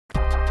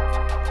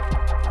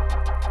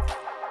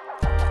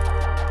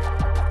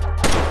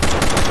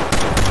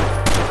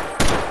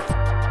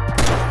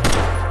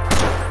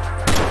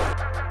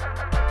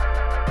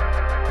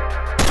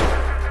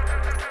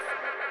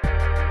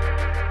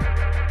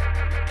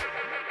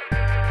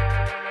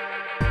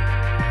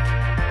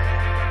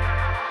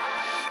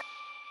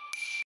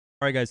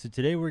Alright guys, so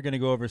today we're going to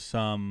go over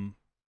some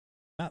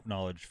map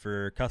knowledge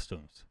for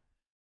customs.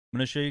 I'm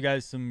going to show you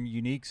guys some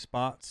unique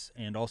spots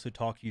and also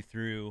talk you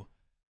through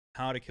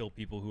how to kill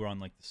people who are on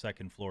like the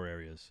second floor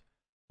areas.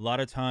 A lot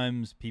of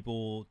times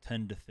people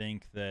tend to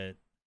think that,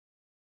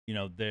 you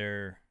know,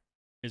 there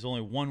is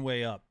only one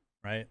way up,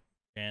 right?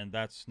 And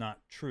that's not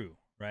true,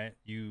 right?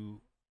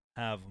 You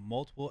have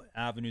multiple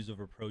avenues of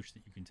approach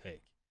that you can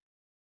take.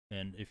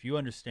 And if you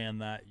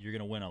understand that, you're going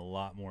to win a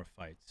lot more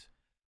fights.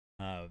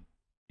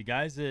 The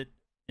guys that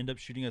end up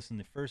shooting us in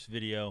the first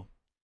video,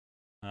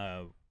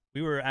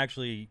 we were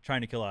actually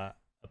trying to kill a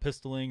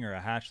pistoling or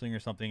a hatchling or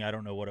something. I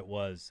don't know what it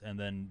was. And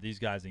then these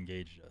guys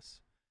engaged us.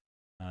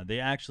 They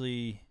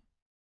actually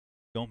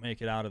don't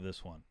make it out of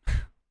this one.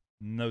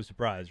 No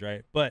surprise,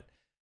 right? But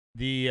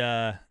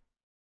the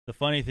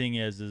funny thing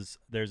is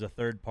there's a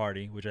third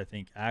party, which I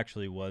think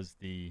actually was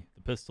the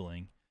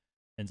pistoling,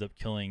 ends up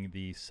killing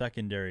the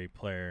secondary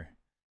player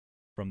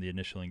from the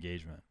initial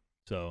engagement.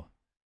 So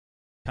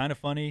kind of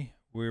funny.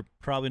 We're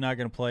probably not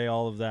going to play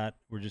all of that.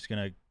 We're just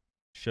going to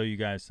show you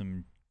guys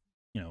some,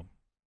 you know,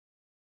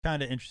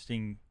 kind of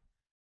interesting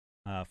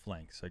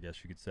flanks, I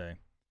guess you could say.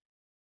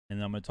 And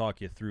then I'm going to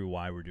talk you through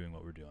why we're doing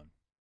what we're doing.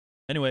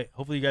 Anyway,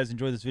 hopefully you guys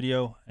enjoy this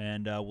video,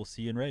 and we'll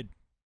see you in raid.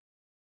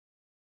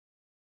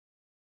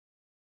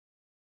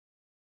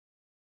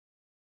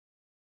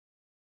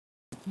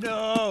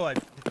 No, I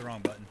hit the wrong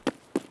button.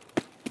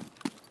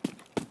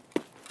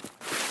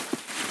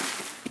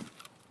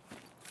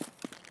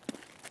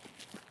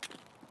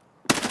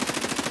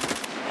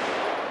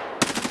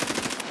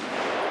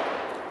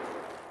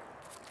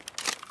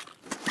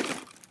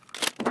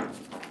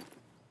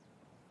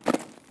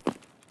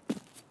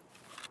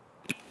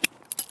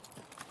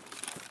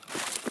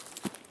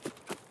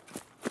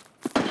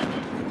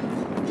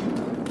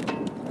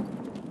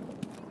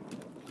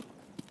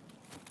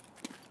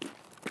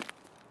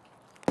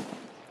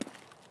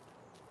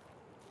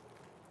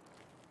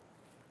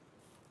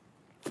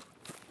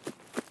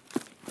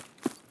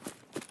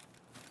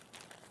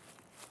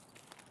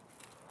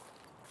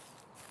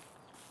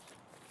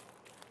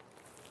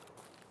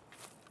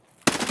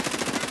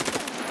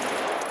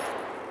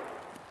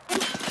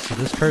 So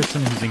this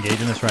person who's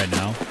engaging this right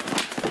now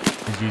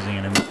is using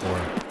an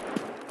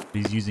M4.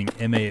 He's using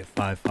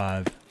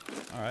M855.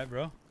 All right,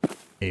 bro.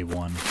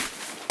 A1.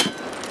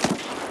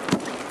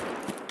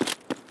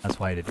 That's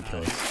why he didn't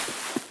kill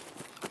us.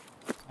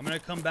 I'm gonna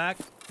come back.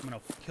 I'm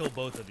gonna kill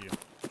both of you.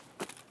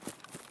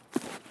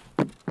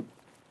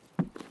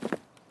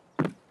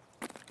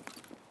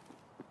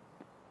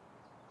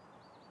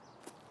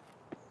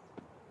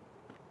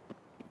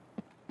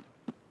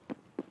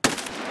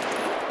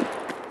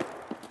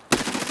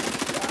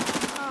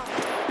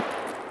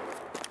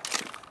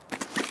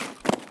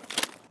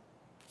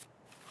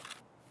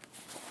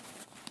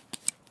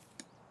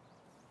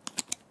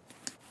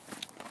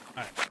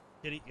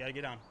 Kitty, you gotta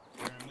get down.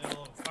 We're in the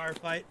middle of a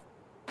firefight,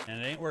 and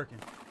it ain't working.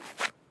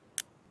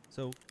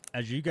 So,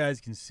 as you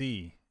guys can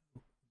see,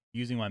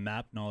 using my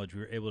map knowledge, we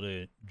were able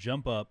to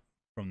jump up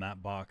from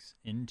that box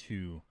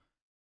into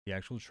the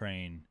actual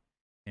train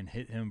and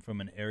hit him from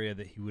an area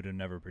that he would have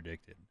never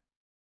predicted.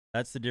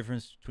 That's the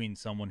difference between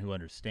someone who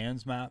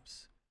understands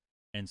maps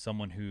and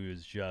someone who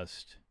is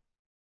just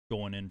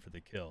going in for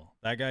the kill.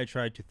 That guy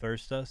tried to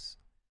thirst us,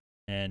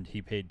 and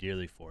he paid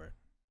dearly for it.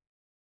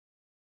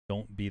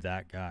 Don't be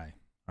that guy.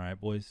 All right,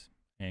 boys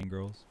and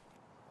girls.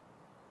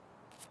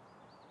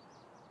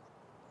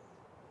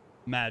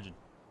 Imagine.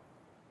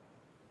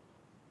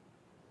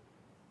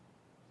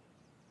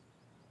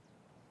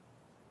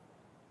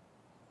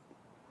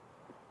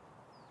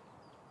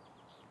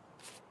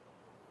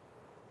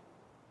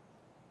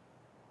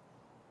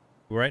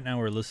 Right now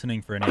we're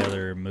listening for any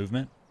other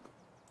movement.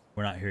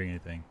 We're not hearing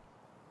anything.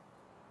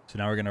 So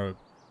now we're going to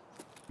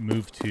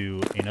move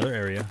to another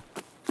area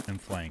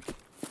and flank.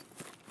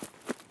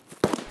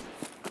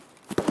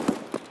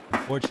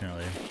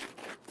 Unfortunately,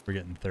 we're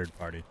getting third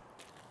party.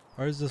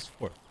 Or is this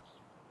fourth?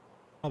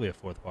 Probably a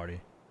fourth party.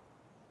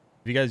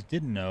 If you guys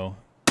didn't know,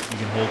 you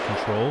can hold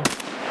control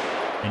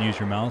and use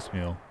your mouse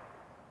wheel.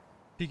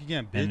 Peek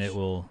again, bitch. And it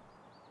will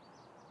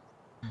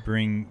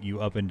bring you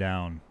up and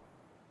down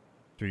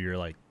through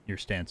your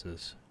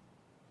stances.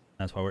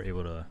 That's why we're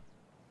able to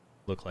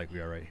look like we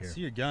are right here.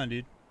 See your gun,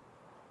 dude.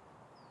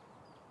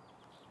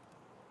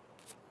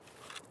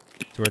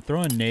 So we're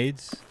throwing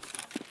nades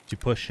to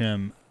push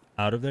him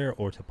out of there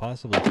or to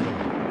possibly kill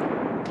him.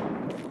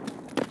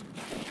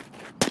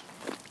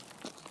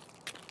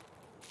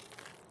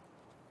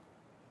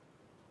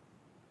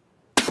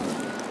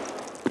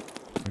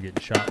 We're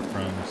getting shot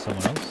from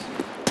someone else.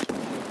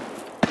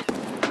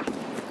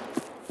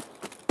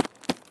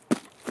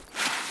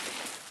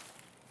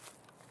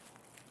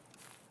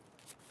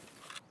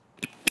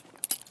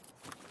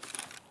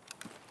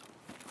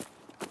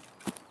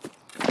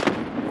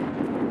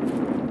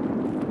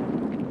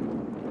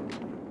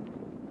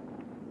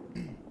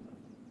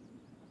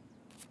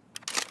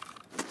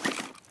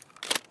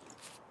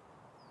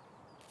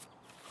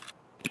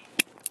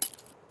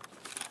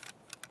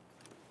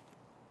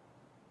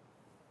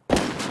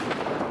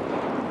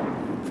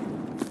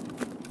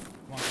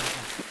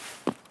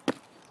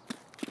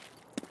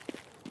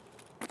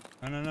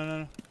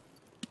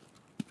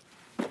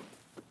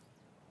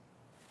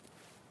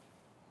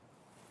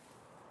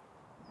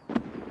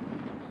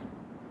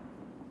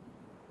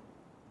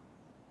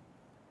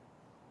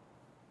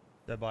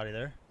 That body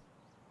there.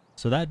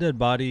 So that dead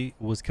body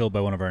was killed by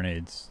one of our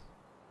nades.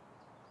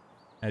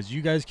 As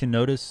you guys can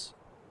notice,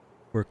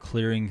 we're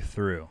clearing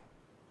through.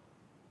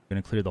 We're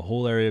going to clear the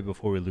whole area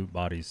before we loot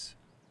bodies.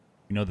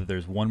 We know that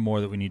there's one more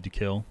that we need to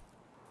kill.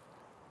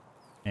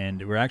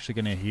 And we're actually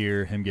going to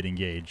hear him get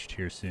engaged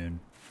here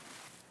soon,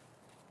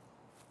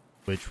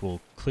 which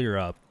will clear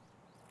up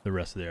the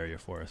rest of the area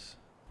for us.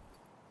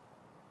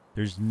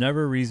 There's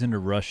never a reason to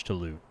rush to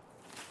loot.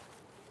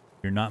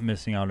 You're not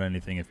missing out on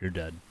anything if you're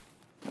dead.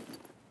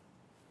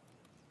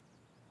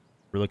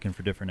 We're looking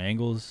for different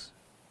angles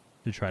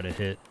to try to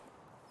hit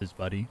his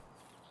buddy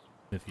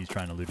if he's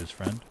trying to loot his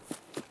friend.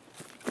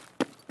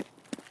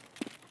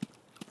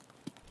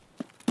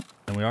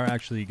 And we are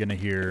actually going to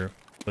hear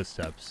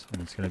footsteps,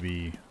 and it's going to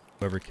be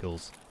whoever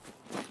kills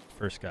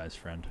first guy's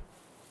friend.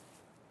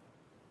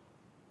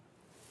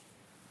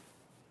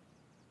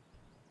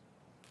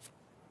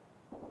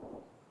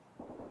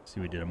 See,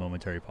 we did a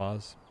momentary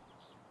pause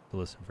to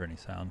listen for any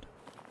sound.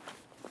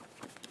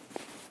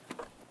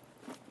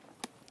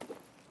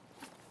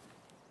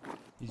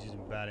 He's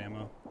using bad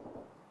ammo.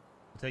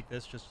 I'll take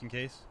this just in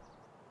case.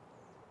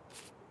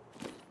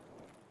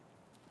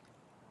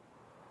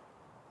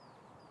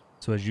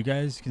 So as you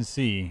guys can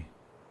see,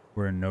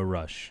 we're in no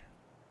rush.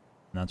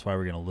 And that's why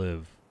we're going to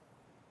live.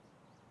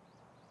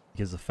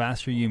 Because the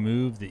faster you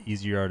move, the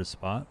easier you are to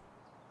spot.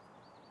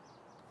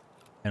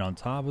 And on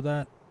top of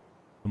that,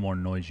 the more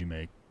noise you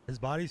make. His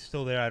body's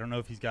still there. I don't know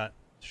if he's got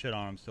shit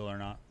on him still or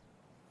not.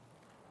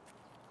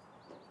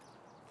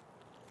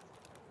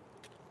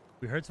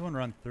 We heard someone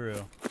run through.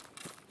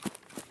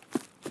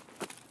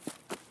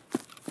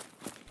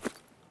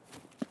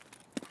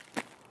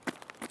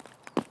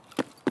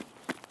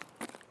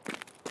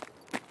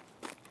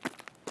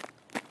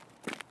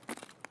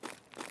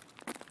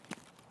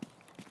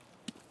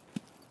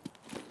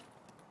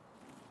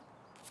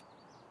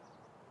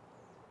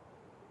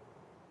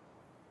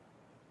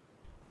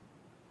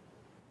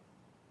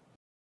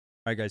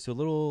 Alright guys, so a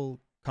little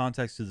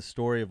context to the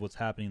story of what's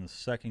happening in the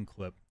second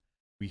clip.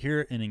 We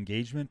hear an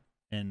engagement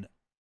and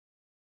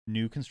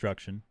new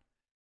construction,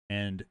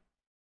 and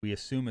we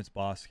assume it's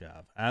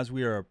Boscav. As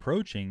we are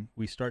approaching,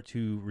 we start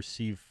to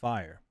receive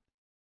fire.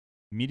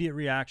 Immediate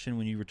reaction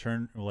when you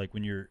return, or like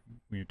when you're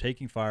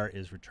taking fire,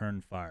 is return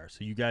fire.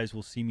 So you guys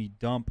will see me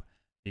dump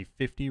a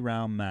 50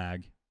 round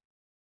mag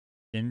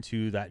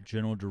into that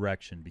general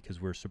direction because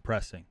we're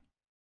suppressing.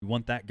 We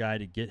want that guy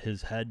to get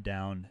his head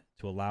down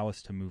to allow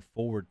us to move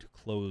forward to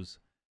close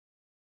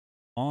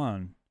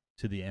on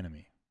to the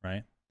enemy,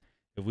 right?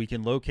 If we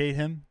can locate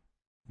him,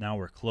 now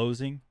we're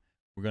closing,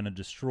 we're going to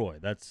destroy.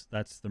 That's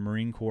the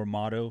Marine Corps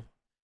motto,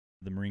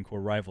 the Marine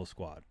Corps Rifle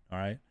Squad, all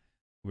right?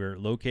 We're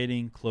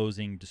locating,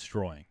 closing,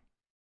 destroying.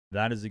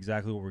 That is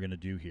exactly what we're going to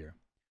do here.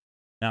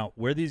 Now,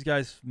 where these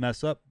guys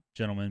mess up,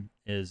 gentlemen,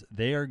 is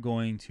they are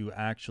going to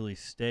actually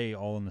stay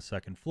all on the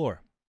second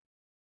floor.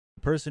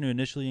 The person who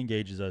initially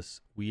engages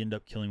us, we end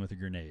up killing with a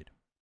grenade.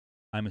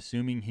 I'm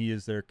assuming he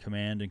is their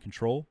command and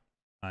control,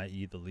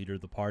 i.e. the leader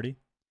of the party.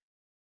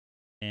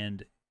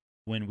 And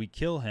when we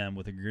kill him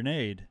with a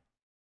grenade,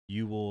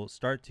 you will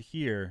start to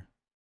hear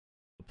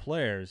the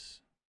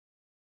players,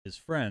 his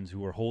friends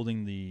who are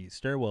holding the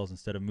stairwells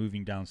instead of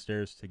moving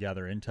downstairs to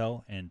gather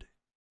intel and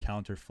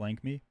counter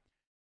flank me.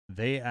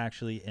 They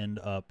actually end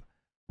up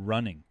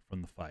running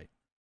from the fight,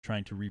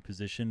 trying to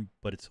reposition,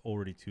 but it's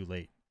already too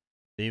late.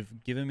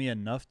 They've given me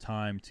enough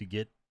time to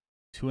get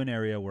to an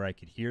area where I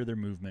could hear their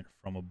movement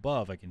from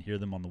above. I can hear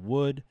them on the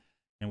wood,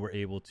 and we're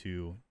able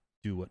to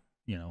do what,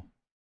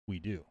 we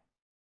do.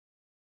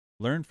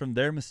 Learn from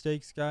their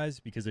mistakes,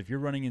 guys, because if you're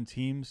running in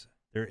teams,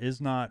 there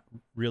is not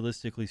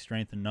realistically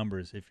strength in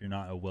numbers if you're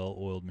not a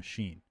well-oiled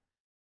machine.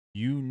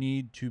 You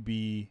need to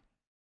be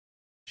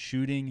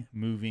shooting,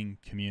 moving,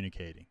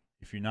 communicating.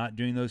 If you're not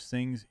doing those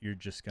things, you're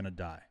just going to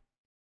die,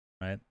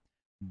 right?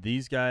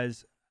 These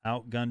guys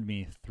outgunned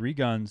me 3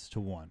 guns to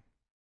 1,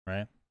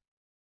 right?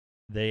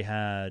 They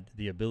had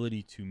the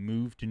ability to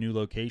move to new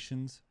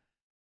locations,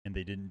 and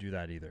they didn't do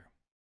that either.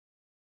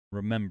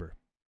 Remember,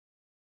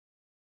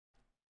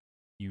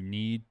 you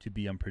need to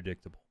be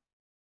unpredictable.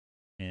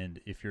 And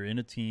if you're in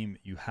a team,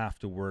 you have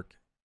to work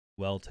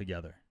well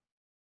together.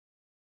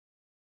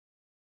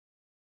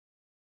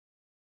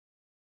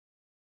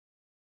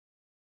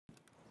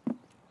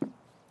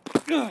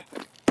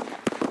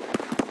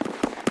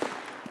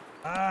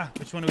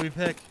 Which one do we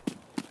pick?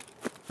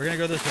 We're gonna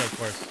go this way, of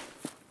course.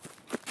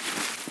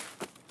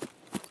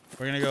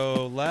 We're gonna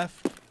go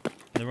left, and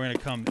then we're gonna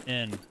come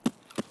in.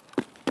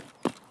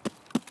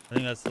 I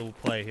think that's the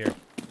play here.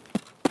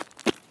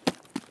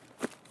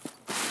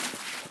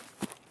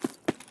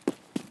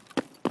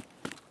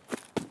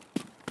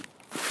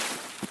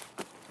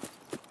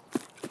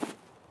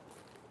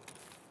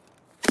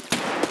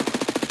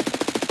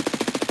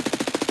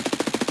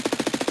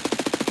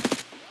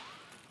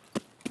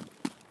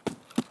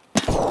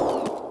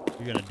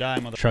 You're gonna die,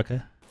 mother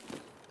trucker.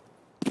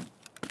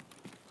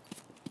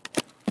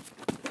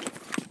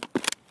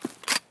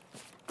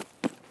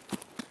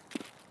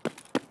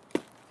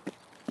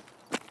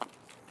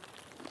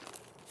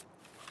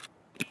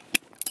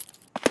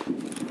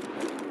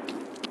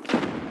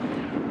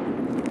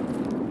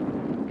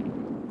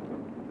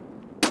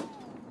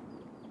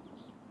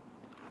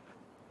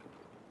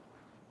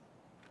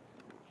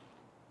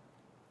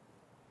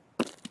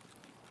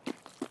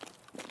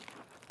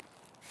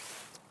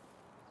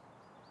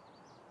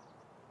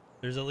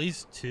 There's at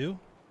least 2.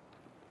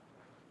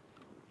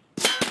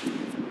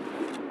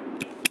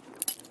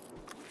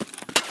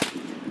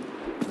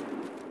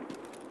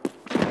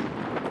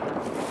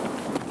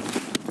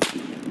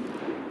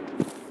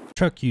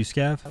 Truck you,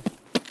 Scav.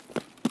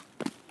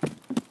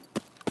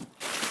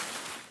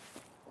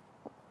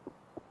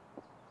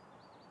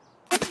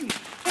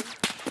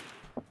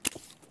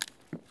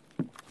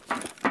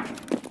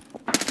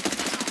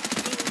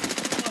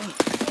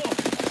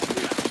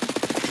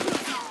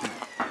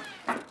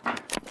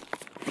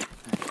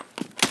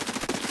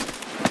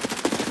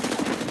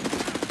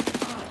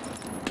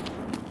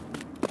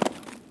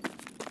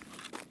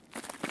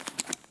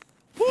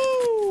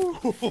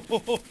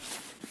 Woo!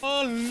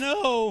 Oh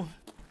no!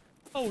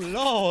 Oh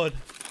Lord!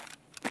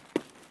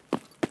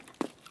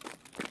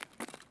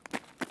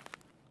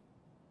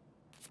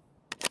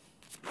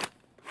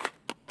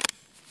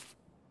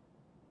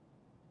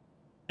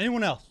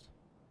 Anyone else?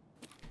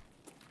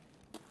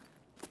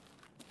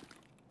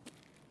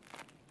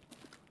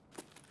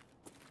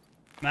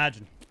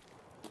 Imagine.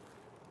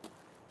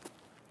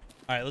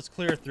 All right, let's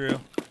clear through.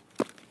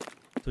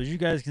 So as you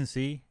guys can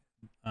see,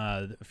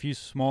 a few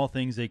small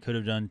things they could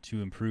have done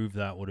to improve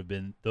that would have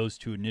been those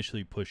two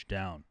initially pushed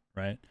down,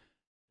 right?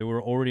 They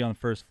were already on the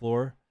first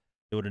floor.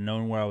 They would have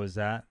known where I was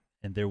at,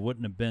 and there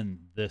wouldn't have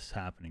been this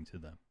happening to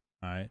them,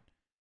 all right?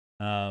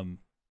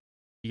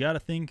 You got to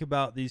think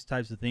about these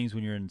types of things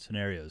when you're in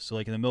scenarios. So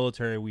like in the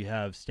military, we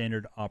have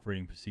standard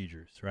operating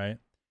procedures, right?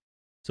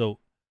 So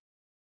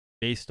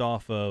based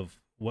off of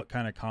what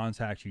kind of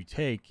contact you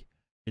take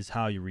is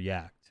how you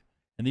react.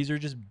 And these are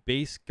just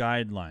base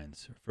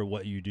guidelines for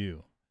what you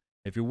do.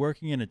 If you're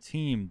working in a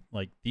team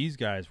like these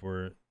guys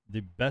were,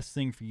 the best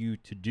thing for you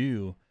to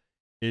do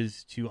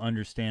is to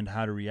understand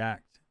how to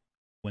react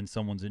when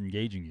someone's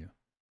engaging you,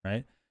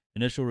 right?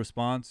 Initial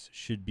response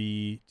should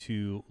be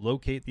to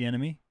locate the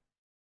enemy,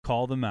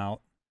 call them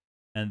out,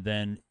 and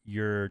then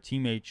your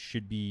teammates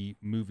should be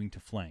moving to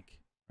flank,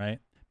 right?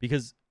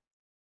 Because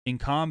in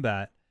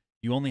combat,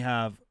 you only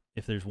have,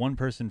 if there's one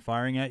person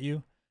firing at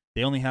you,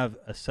 they only have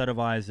a set of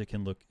eyes that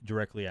can look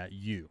directly at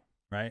you,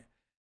 right?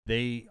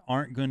 They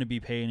aren't going to be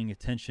paying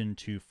attention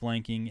to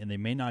flanking, and they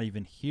may not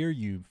even hear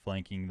you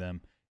flanking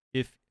them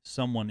if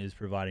someone is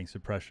providing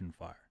suppression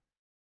fire,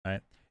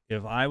 right?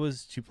 If I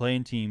was to play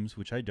in teams,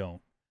 which I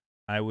don't,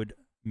 I would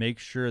make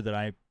sure that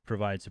I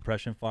provide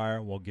suppression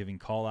fire while giving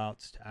call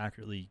outs to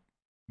accurately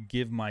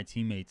give my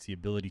teammates the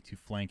ability to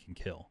flank and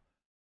kill.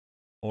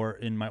 Or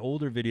in my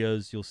older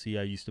videos, you'll see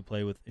I used to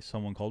play with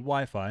someone called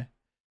Wi-Fi,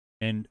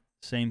 and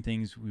same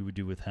things we would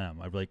do with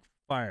him. I'd be like,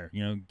 fire,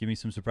 you know, give me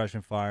some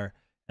suppression fire,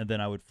 and then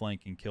I would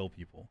flank and kill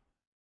people.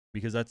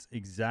 Because that's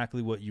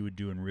exactly what you would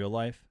do in real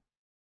life,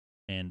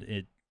 and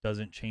it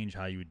doesn't change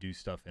how you would do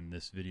stuff in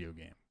this video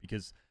game.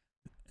 Because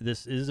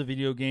this is a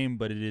video game,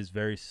 but it is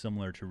very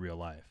similar to real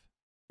life.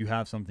 You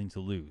have something to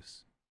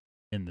lose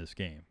in this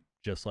game,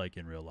 just like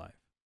in real life.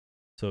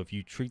 So if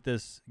you treat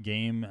this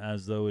game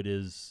as though it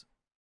is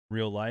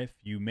real life,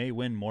 you may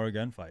win more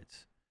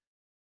gunfights,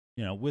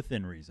 you know,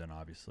 within reason,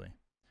 obviously.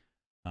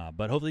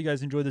 But hopefully you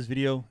guys enjoyed this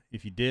video.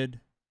 If you did,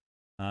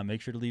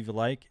 make sure to leave a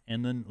like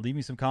and then leave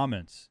me some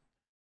comments.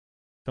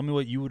 Tell me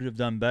what you would have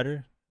done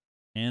better,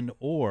 and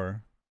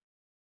or,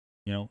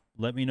 you know,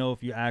 let me know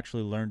if you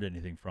actually learned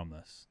anything from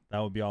this. That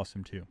would be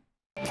awesome too.